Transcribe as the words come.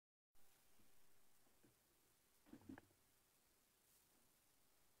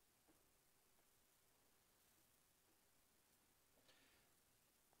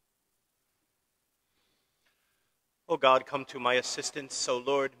O God, come to my assistance. O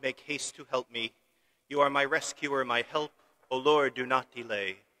Lord, make haste to help me. You are my rescuer, my help. O Lord, do not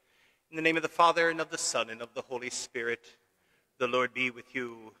delay. In the name of the Father, and of the Son, and of the Holy Spirit, the Lord be with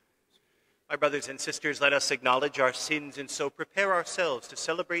you. My brothers and sisters, let us acknowledge our sins and so prepare ourselves to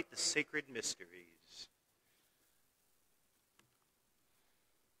celebrate the sacred mysteries.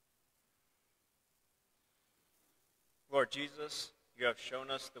 Lord Jesus, you have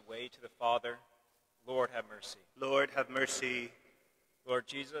shown us the way to the Father. Lord, have mercy. Lord, have mercy. Lord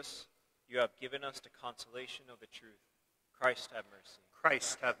Jesus, you have given us the consolation of the truth. Christ, have mercy.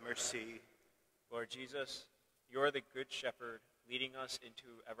 Christ, have mercy. Lord Jesus, you are the good shepherd leading us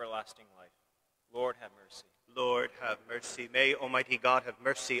into everlasting life. Lord, have mercy. Lord, have mercy. May Almighty God have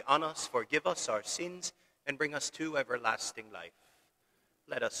mercy on us, forgive us our sins, and bring us to everlasting life.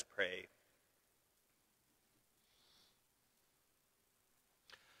 Let us pray.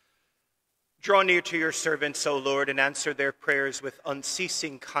 Draw near to your servants, O Lord, and answer their prayers with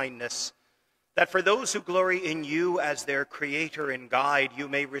unceasing kindness, that for those who glory in you as their creator and guide, you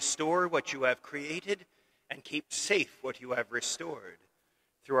may restore what you have created and keep safe what you have restored.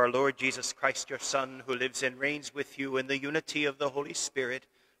 Through our Lord Jesus Christ, your Son, who lives and reigns with you in the unity of the Holy Spirit,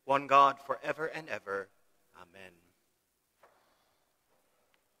 one God, forever and ever. Amen.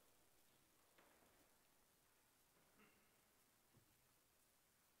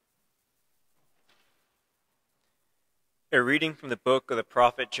 A reading from the book of the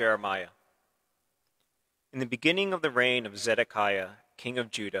prophet Jeremiah. In the beginning of the reign of Zedekiah, king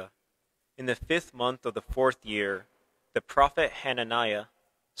of Judah, in the 5th month of the 4th year, the prophet Hananiah,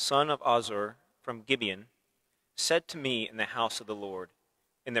 son of Azur, from Gibeon, said to me in the house of the Lord,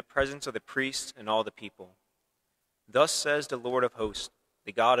 in the presence of the priests and all the people, Thus says the Lord of hosts,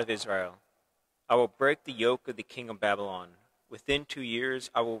 the God of Israel, I will break the yoke of the king of Babylon. Within 2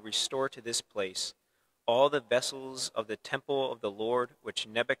 years I will restore to this place all the vessels of the temple of the Lord which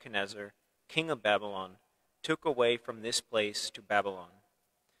Nebuchadnezzar, king of Babylon, took away from this place to Babylon.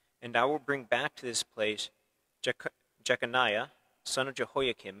 And I will bring back to this place Jeconiah, son of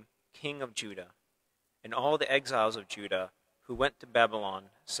Jehoiakim, king of Judah, and all the exiles of Judah who went to Babylon,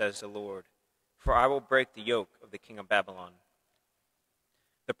 says the Lord, for I will break the yoke of the king of Babylon.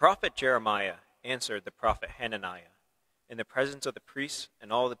 The prophet Jeremiah answered the prophet Hananiah in the presence of the priests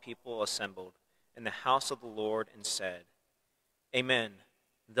and all the people assembled in the house of the Lord, and said, Amen.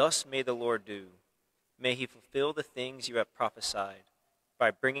 Thus may the Lord do. May he fulfill the things you have prophesied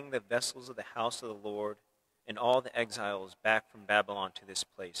by bringing the vessels of the house of the Lord and all the exiles back from Babylon to this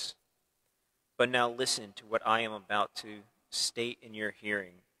place. But now listen to what I am about to state in your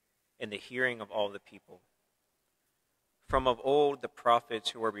hearing, in the hearing of all the people. From of old the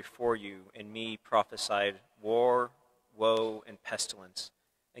prophets who were before you and me prophesied war, woe, and pestilence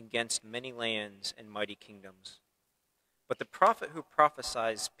against many lands and mighty kingdoms. But the prophet who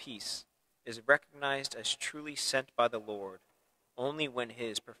prophesies peace is recognized as truly sent by the Lord only when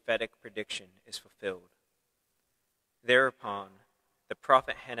his prophetic prediction is fulfilled. Thereupon, the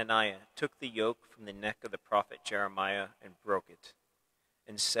prophet Hananiah took the yoke from the neck of the prophet Jeremiah and broke it,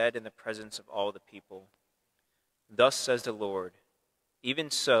 and said in the presence of all the people, Thus says the Lord,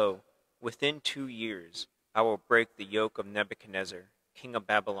 even so, within 2 years, I will break the yoke of Nebuchadnezzar, king of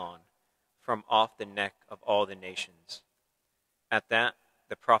Babylon, from off the neck of all the nations. At that,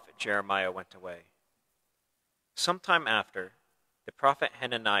 the prophet Jeremiah went away. Sometime after, the prophet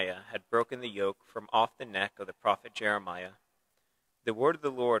Hananiah had broken the yoke from off the neck of the prophet Jeremiah. The word of the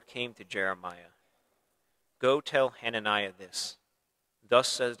Lord came to Jeremiah. Go tell Hananiah this. Thus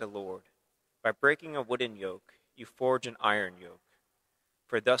says the Lord, by breaking a wooden yoke, you forge an iron yoke.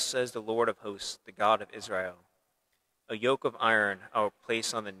 For thus says the Lord of hosts, the God of Israel, a yoke of iron I will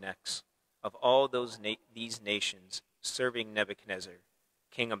place on the necks of all these nations serving Nebuchadnezzar,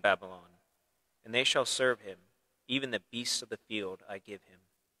 king of Babylon, and they shall serve him, even the beasts of the field I give him.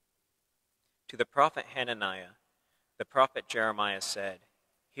 To the prophet Hananiah, the prophet Jeremiah said,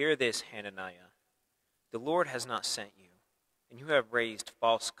 Hear this, Hananiah. The Lord has not sent you, and you have raised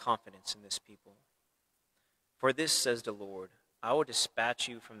false confidence in this people. For this says the Lord, I will dispatch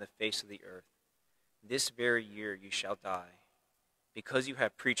you from the face of the earth. This very year you shall die, because you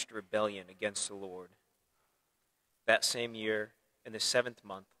have preached rebellion against the Lord. That same year, in the 7th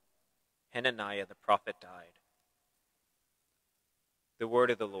month, Hananiah the prophet died. The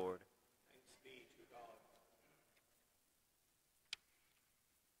word of the Lord. Thanks be to God.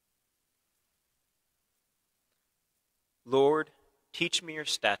 Lord, teach me your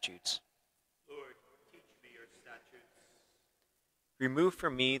statutes. Lord, teach me your statutes. Remove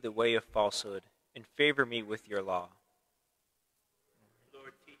from me the way of falsehood, and favor me with your law.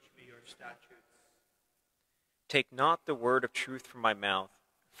 Lord, teach me your statutes. Take not the word of truth from my mouth,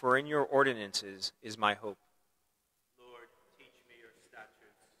 for in your ordinances is my hope. Lord, teach me your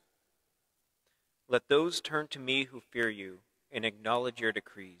statutes. Let those turn to me who fear you and acknowledge your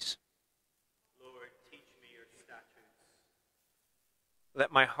decrees. Lord, teach me your statutes.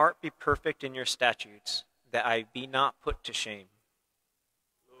 Let my heart be perfect in your statutes, that I be not put to shame.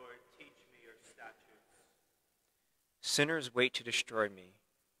 Lord, teach me your statutes. Sinners wait to destroy me,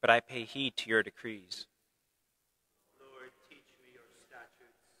 but I pay heed to your decrees. Lord, teach me your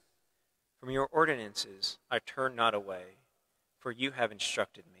statutes. From your ordinances I turn not away, for you have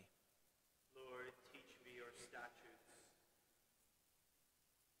instructed me. Lord, teach me your statutes.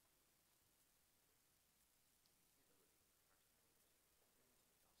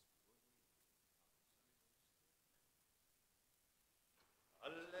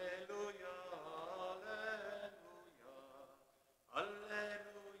 Alleluia, alleluia,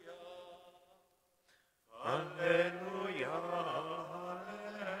 alleluia, alleluia, alleluia,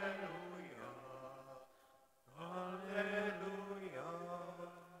 alleluia.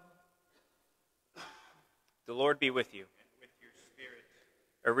 The Lord be with you. And with your spirit.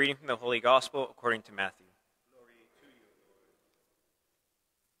 A reading from the Holy Gospel according to Matthew. Glory to you, Lord.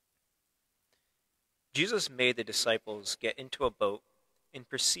 Jesus made the disciples get into a boat and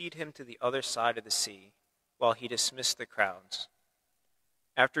precede him to the other side of the sea, while he dismissed the crowds.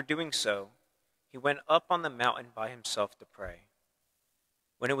 After doing so, he went up on the mountain by himself to pray.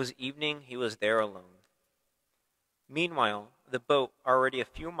 When it was evening, he was there alone. Meanwhile, the boat, already a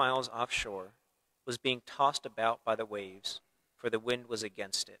few miles offshore, was being tossed about by the waves, for the wind was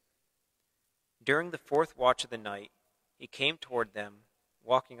against it. During the fourth watch of the night, he came toward them,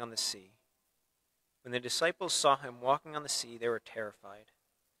 walking on the sea. When the disciples saw him walking on the sea, they were terrified.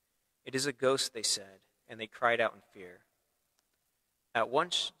 "It is a ghost," they said, and they cried out in fear. At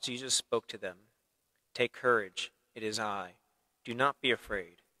once Jesus spoke to them. "Take courage, it is I. Do not be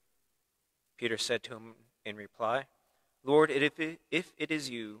afraid." Peter said to him in reply, "Lord, if it is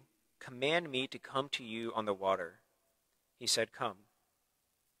you, command me to come to you on the water." He said, "Come."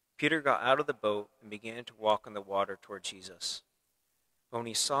 Peter got out of the boat and began to walk on the water toward Jesus. When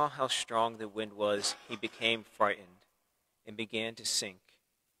he saw how strong the wind was, he became frightened and beginning to sink,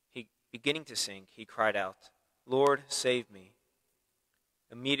 he cried out, "Lord, save me."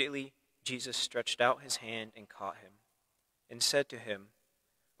 Immediately, Jesus stretched out his hand and caught him and said to him,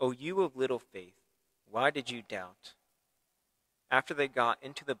 "O you of little faith, why did you doubt?" After they got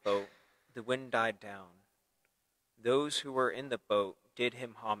into the boat, the wind died down. Those who were in the boat did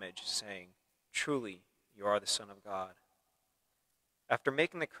him homage, saying, "Truly, you are the Son of God." After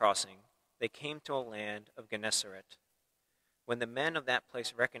making the crossing, they came to a land of Gennesaret. When the men of that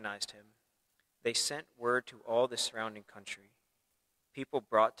place recognized him, they sent word to all the surrounding country. People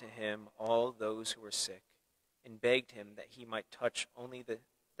brought to him all those who were sick, and begged him that they might touch only the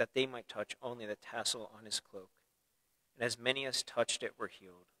tassel on his cloak. And as many as touched it were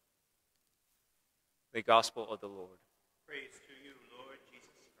healed. The Gospel of the Lord. Praise to you, Lord Jesus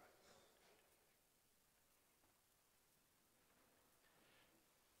Christ.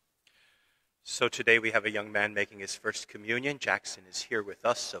 So today we have a young man making his first communion. Jackson is here with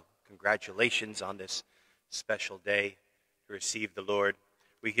us, so congratulations on this special day to receive the Lord.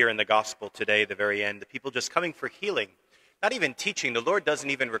 We hear in the gospel today, the very end, the people just coming for healing, not even teaching. The Lord doesn't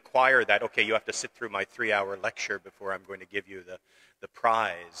even require that, okay, you have to sit through my 3-hour lecture before I'm going to give you the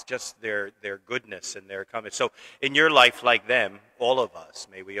prize, just their goodness and their coming. So in your life like them, all of us,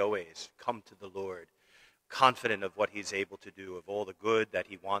 may we always come to the Lord, confident of what he's able to do, of all the good that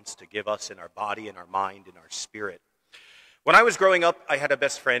he wants to give us in our body, in our mind, in our spirit. When I was growing up, I had a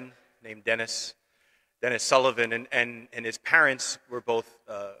best friend named Dennis Sullivan, and his parents were both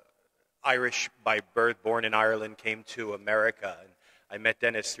Irish by birth, born in Ireland, came to America. And I met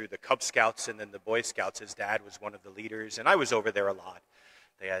Dennis through the Cub Scouts and then the Boy Scouts. His dad was one of the leaders, and I was over there a lot.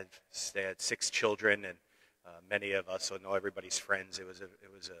 They had 6 children, and many of us, so know everybody's friends. It was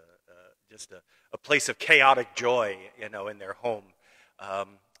just a place of chaotic joy, in their home.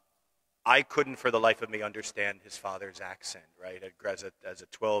 I couldn't for the life of me understand his father's accent, right? As a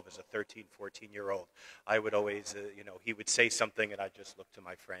 12, as a 13, 14-year-old, I would always, he would say something and I'd just look to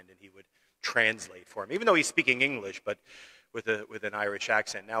my friend and he would translate for him, even though he's speaking English, but with an Irish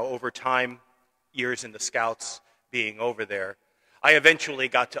accent. Now, over time, years in the Scouts, being over there, I eventually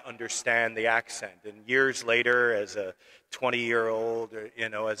got to understand the accent. And years later, as a 20-year-old,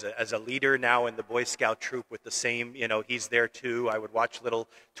 as a leader now in the Boy Scout troop with the same, he's there too. I would watch little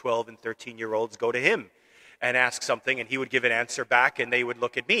 12 and 13-year-olds go to him and ask something, and he would give an answer back, and they would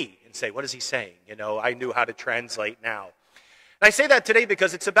look at me and say, "What is he saying?" I knew how to translate now. And I say that today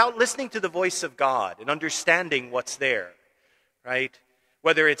because it's about listening to the voice of God and understanding what's there, right?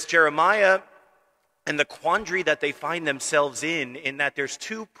 Whether it's Jeremiah and the quandary that they find themselves in that there's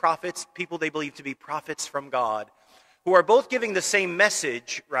two prophets, people they believe to be prophets from God, who are both giving the same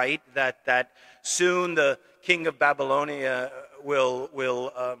message, right? That soon the king of Babylonia will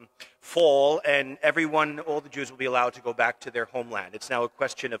fall, and everyone, all the Jews will be allowed to go back to their homeland. It's now a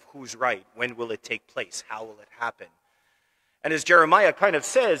question of who's right. When will it take place? How will it happen? And as Jeremiah kind of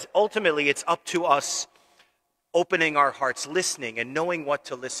says, ultimately it's up to us opening our hearts, listening, and knowing what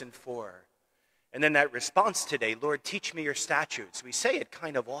to listen for. And then that response today, Lord, teach me your statutes. We say it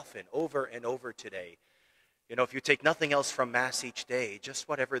kind of often, over and over today. You know, if you take nothing else from Mass each day, just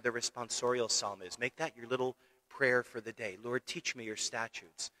whatever the responsorial psalm is, make that your little prayer for the day. Lord, teach me your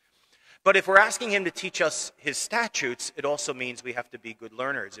statutes. But if we're asking him to teach us his statutes, it also means we have to be good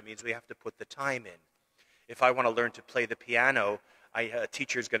learners. It means we have to put the time in. If I want to learn to play the piano, a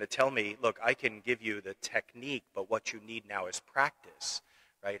teacher's going to tell me, look, I can give you the technique, but what you need now is practice.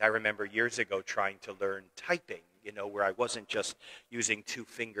 Right? I remember years ago trying to learn typing, you know, where I wasn't just using two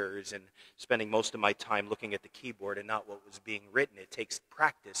fingers and spending most of my time looking at the keyboard and not what was being written. It takes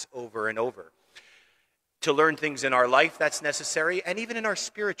practice over and over. To learn things in our life, that's necessary, and even in our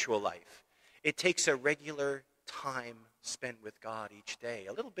spiritual life. It takes a regular time spent with God each day,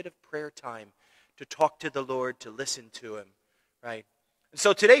 a little bit of prayer time to talk to the Lord, to listen to him, right? And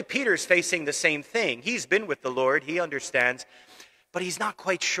so today Peter's facing the same thing. He's been with the Lord, he understands, but he's not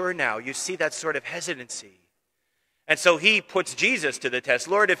quite sure now. You see that sort of hesitancy. And so he puts Jesus to the test.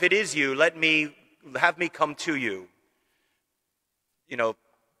 Lord, if it is you, have me come to you. You know,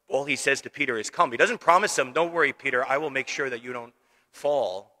 all he says to Peter is come. He doesn't promise him, don't worry, Peter, I will make sure that you don't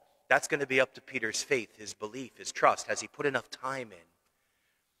fall. That's going to be up to Peter's faith, his belief, his trust. Has he put enough time in?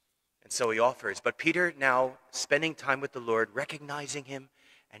 And so he offers. But Peter, now spending time with the Lord, recognizing him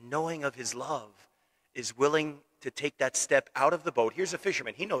and knowing of his love, is willing to take that step out of the boat. Here's a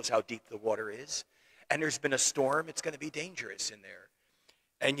fisherman. He knows how deep the water is. And there's been a storm. It's going to be dangerous in there.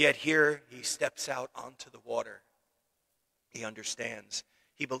 And yet here he steps out onto the water. He understands.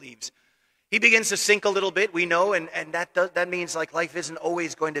 He believes. He begins to sink a little bit, we know, and that means like life isn't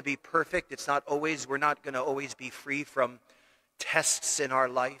always going to be perfect. It's not always, we're not going to always be free from tests in our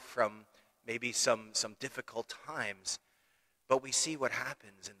life, from maybe some difficult times. But we see what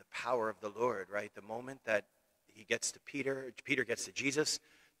happens in the power of the Lord, right? The moment that he gets to Peter gets to Jesus,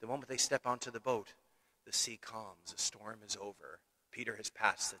 the moment they step onto the boat, the sea calms, the storm is over. Peter has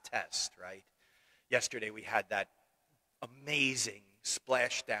passed the test, right? Yesterday we had that amazing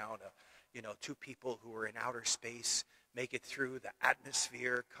splashdown, two people who were in outer space make it through the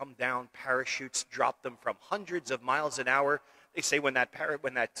atmosphere, come down, parachutes drop them from hundreds of miles an hour. They say when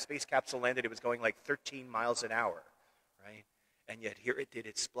that space capsule landed, it was going like 13 miles an hour, right? And yet here it did,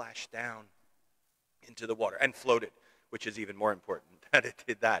 it splashed down into the water and floated, which is even more important that it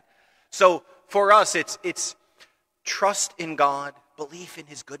did that. So for us, it's trust in God, belief in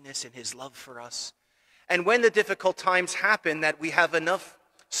his goodness and his love for us. And when the difficult times happen, that we have enough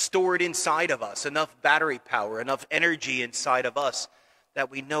stored inside of us, enough battery power, enough energy inside of us,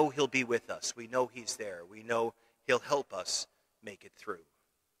 that we know he'll be with us. We know he's there. We know he'll help us make it through.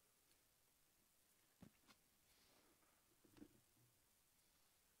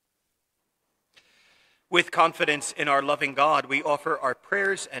 With confidence in our loving God, we offer our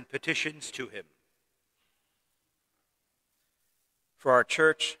prayers and petitions to him. For our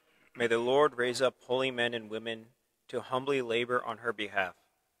church, may the Lord raise up holy men and women to humbly labor on her behalf.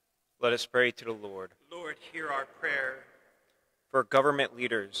 Let us pray to the Lord. Lord, hear our prayer. For government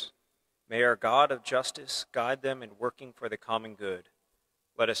leaders, may our God of justice guide them in working for the common good.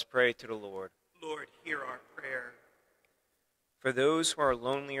 Let us pray to the Lord. Lord, hear our prayer. For those who are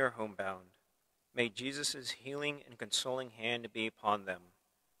lonely or homebound, may Jesus' healing and consoling hand be upon them.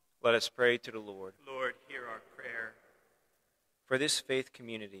 Let us pray to the Lord. Lord, hear our prayer. For this faith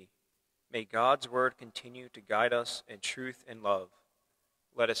community, may God's word continue to guide us in truth and love.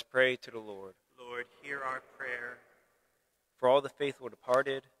 Let us pray to the Lord. Lord, hear our prayer. For all the faithful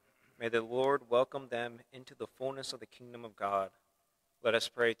departed, may the Lord welcome them into the fullness of the kingdom of God. Let us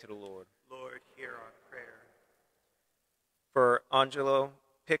pray to the Lord. Lord, hear our prayer. For Angelo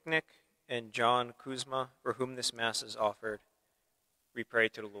Picnic and John Kuzma, for whom this Mass is offered, we pray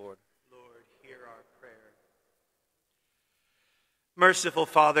to the Lord. Lord, hear our prayer. Merciful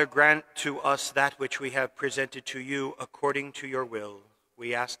Father, grant to us that which we have presented to you according to your will.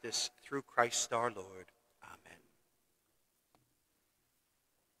 We ask this through Christ our Lord. Amen.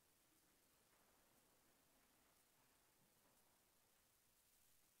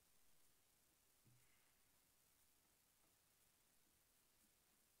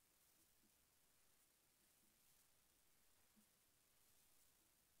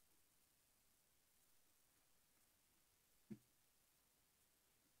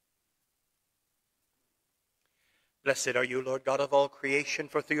 Blessed are you, Lord God of all creation,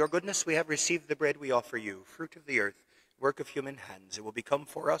 for through your goodness we have received the bread we offer you, fruit of the earth, work of human hands. It will become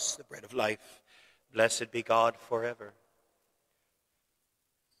for us the bread of life. Blessed be God forever.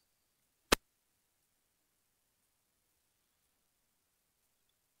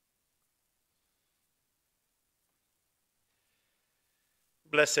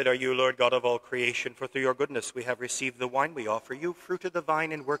 Blessed are you, Lord God of all creation, for through your goodness we have received the wine we offer you, fruit of the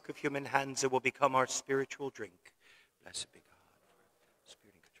vine and work of human hands. It will become our spiritual drink. Blessed be God.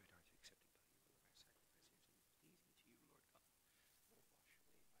 Spirit and contrite hearts accepted by you, Lord, our sacrifices, pleasing to you, Lord God.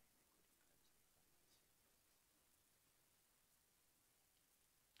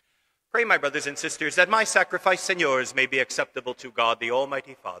 Wash away my iniquity. Pray, my brothers and sisters, that my sacrifice and yours may be acceptable to God, the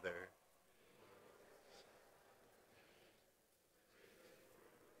Almighty Father.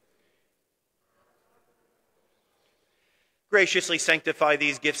 Graciously sanctify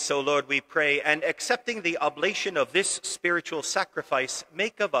these gifts, O Lord, we pray, and accepting the oblation of this spiritual sacrifice,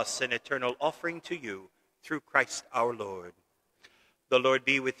 make of us an eternal offering to you through Christ our Lord. The Lord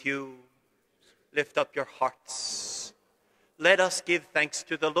be with you. Lift up your hearts. Let us give thanks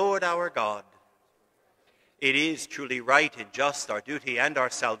to the Lord our God. It is truly right and just, our duty and our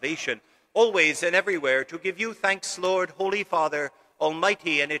salvation, always and everywhere, to give you thanks, Lord, Holy Father,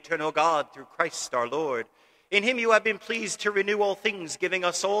 Almighty and eternal God, through Christ our Lord. In him you have been pleased to renew all things, giving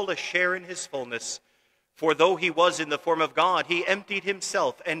us all a share in his fullness. For though he was in the form of God, he emptied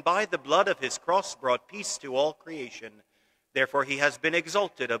himself, and by the blood of his cross brought peace to all creation. Therefore he has been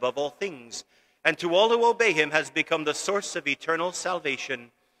exalted above all things, and to all who obey him has become the source of eternal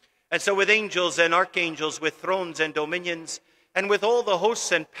salvation. And so with angels and archangels, with thrones and dominions, and with all the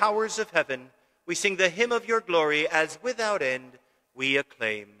hosts and powers of heaven, we sing the hymn of your glory, as without end we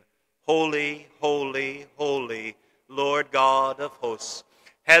acclaim. Holy, holy, holy, Lord God of hosts.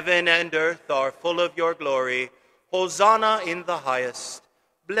 Heaven and earth are full of your glory. Hosanna in the highest.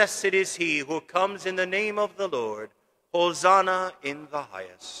 Blessed is he who comes in the name of the Lord. Hosanna in the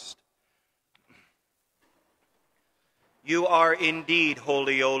highest. You are indeed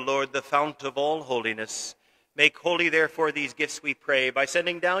holy, O Lord, the fount of all holiness. Make holy, therefore, these gifts, we pray, by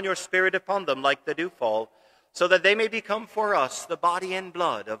sending down your Spirit upon them like the dewfall, so that they may become for us the body and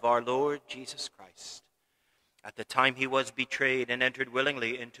blood of our Lord Jesus Christ. At the time he was betrayed and entered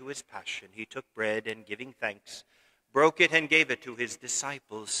willingly into his passion, he took bread and, giving thanks, broke it and gave it to his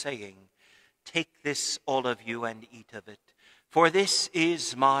disciples, saying, "Take this, all of you, and eat of it, for this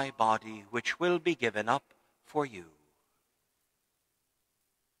is my body, which will be given up for you."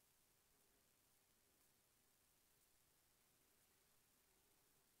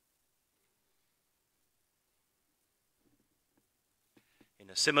 In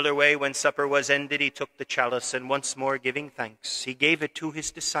a similar way, when supper was ended, he took the chalice, and once more giving thanks, he gave it to his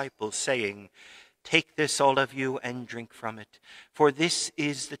disciples, saying, "Take this, all of you, and drink from it, for this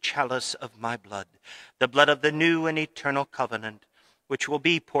is the chalice of my blood, the blood of the new and eternal covenant, which will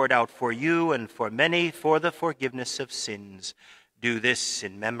be poured out for you and for many for the forgiveness of sins. Do this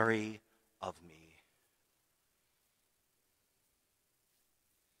in memory of me."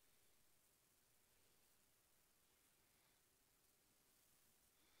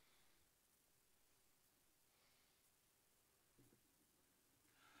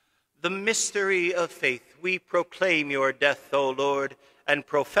 The mystery of faith. We proclaim your death, O Lord, and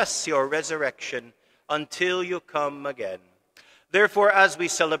profess your resurrection until you come again. Therefore, as we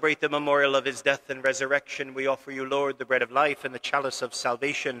celebrate the memorial of his death and resurrection, we offer you, Lord, the bread of life and the chalice of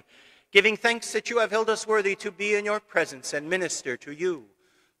salvation, giving thanks that you have held us worthy to be in your presence and minister to you.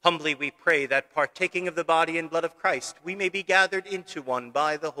 Humbly we pray that, partaking of the body and blood of Christ, we may be gathered into one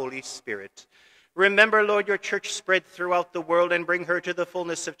by the Holy Spirit. Remember, Lord, your church spread throughout the world, and bring her to the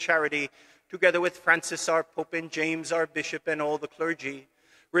fullness of charity, together with Francis, our Pope, and James, our Bishop, and all the clergy.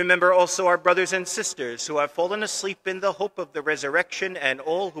 Remember also our brothers and sisters who have fallen asleep in the hope of the resurrection, and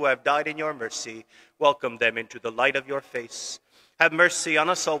all who have died in your mercy. Welcome them into the light of your face. Have mercy on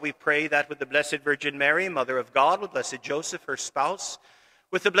us all, we pray, that with the Blessed Virgin Mary, Mother of God, with Blessed Joseph, her spouse,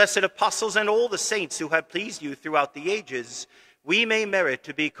 with the blessed apostles and all the saints who have pleased you throughout the ages, we may merit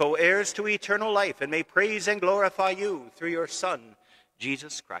to be co-heirs to eternal life, and may praise and glorify you through your Son,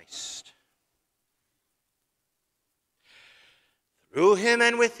 Jesus Christ. Through him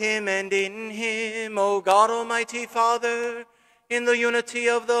and with him and in him, O God, Almighty Father, in the unity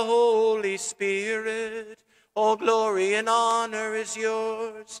of the Holy Spirit, all glory and honor is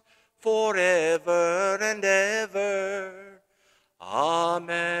yours forever and ever.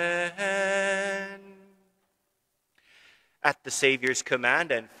 Amen. At the Savior's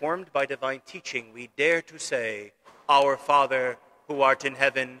command and formed by divine teaching, we dare to say, Our Father, who art in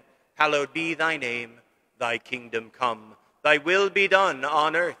heaven, hallowed be thy name. Thy kingdom come, thy will be done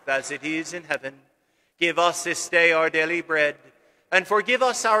on earth as it is in heaven. Give us this day our daily bread, and forgive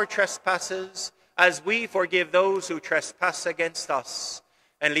us our trespasses, as we forgive those who trespass against us.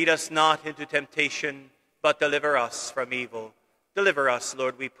 And lead us not into temptation, but deliver us from evil. Deliver us,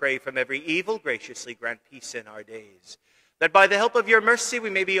 Lord, we pray, from every evil. Graciously grant peace in our days, that by the help of your mercy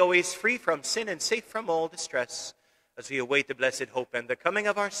we may be always free from sin and safe from all distress, as we await the blessed hope and the coming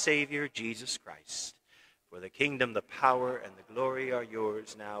of our Savior, Jesus Christ. For the kingdom, the power, and the glory are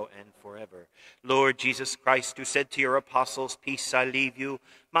yours now and forever. Lord Jesus Christ, who said to your apostles, "Peace I leave you,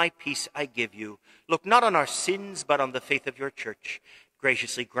 my peace I give you," look not on our sins, but on the faith of your church.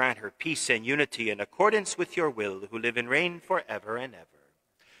 Graciously grant her peace and unity in accordance with your will, who live and reign forever and ever.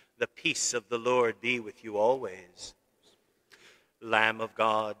 The peace of the Lord be with you always. Lamb of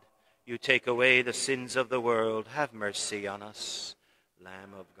God, you take away the sins of the world, have mercy on us.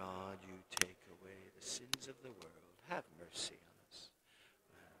 Lamb of God, you take away the sins of the world, have mercy on us.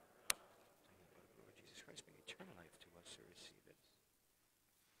 Lord Jesus Christ, bring eternal life to us who receive it.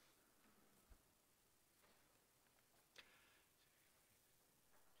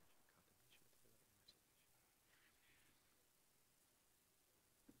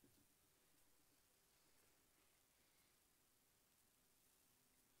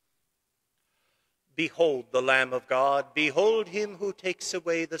 Behold the Lamb of God. Behold him who takes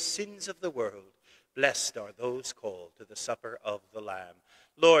away the sins of the world. Blessed are those called to the supper of the Lamb.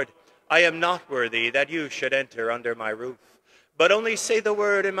 Lord, I am not worthy that you should enter under my roof, but only say the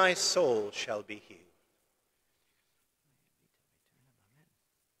word, and my soul shall be healed.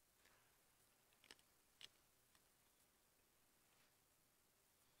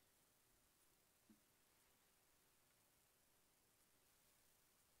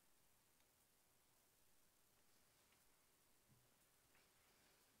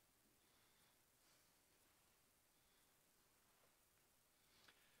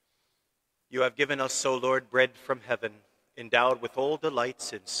 You have given us, O Lord, bread from heaven, endowed with all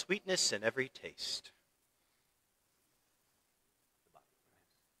delights and sweetness in every taste.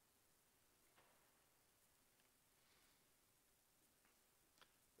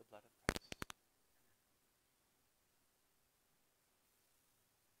 The blood of Christ.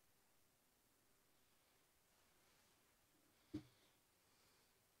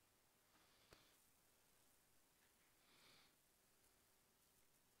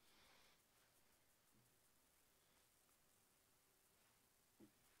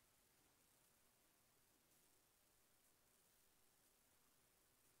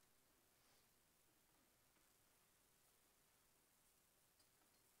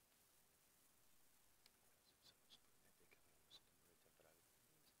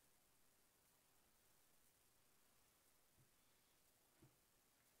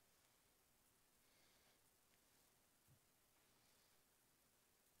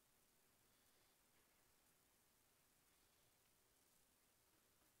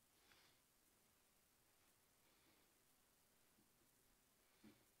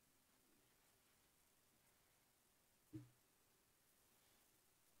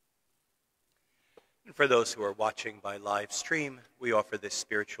 And for those who are watching by live stream, we offer this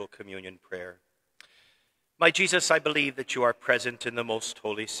spiritual communion prayer. My Jesus, I believe that you are present in the Most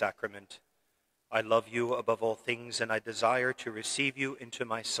Holy Sacrament. I love you above all things, and I desire to receive you into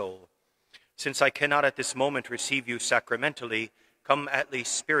my soul. Since I cannot at this moment receive you sacramentally, come at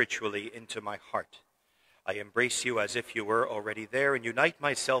least spiritually into my heart. I embrace you as if you were already there, and unite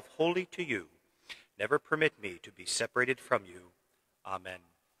myself wholly to you. Never permit me to be separated from you. Amen.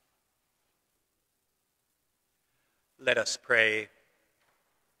 Let us pray.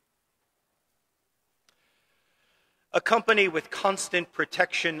 Accompany with constant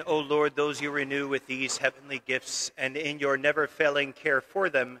protection, O Lord, those you renew with these heavenly gifts, and in your never-failing care for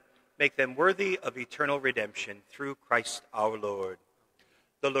them, make them worthy of eternal redemption through Christ our Lord.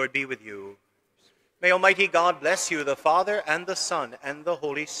 The Lord be with you. May Almighty God bless you, the Father, and the Son, and the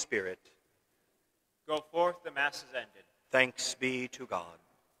Holy Spirit. Go forth, the Mass is ended. Thanks be to God.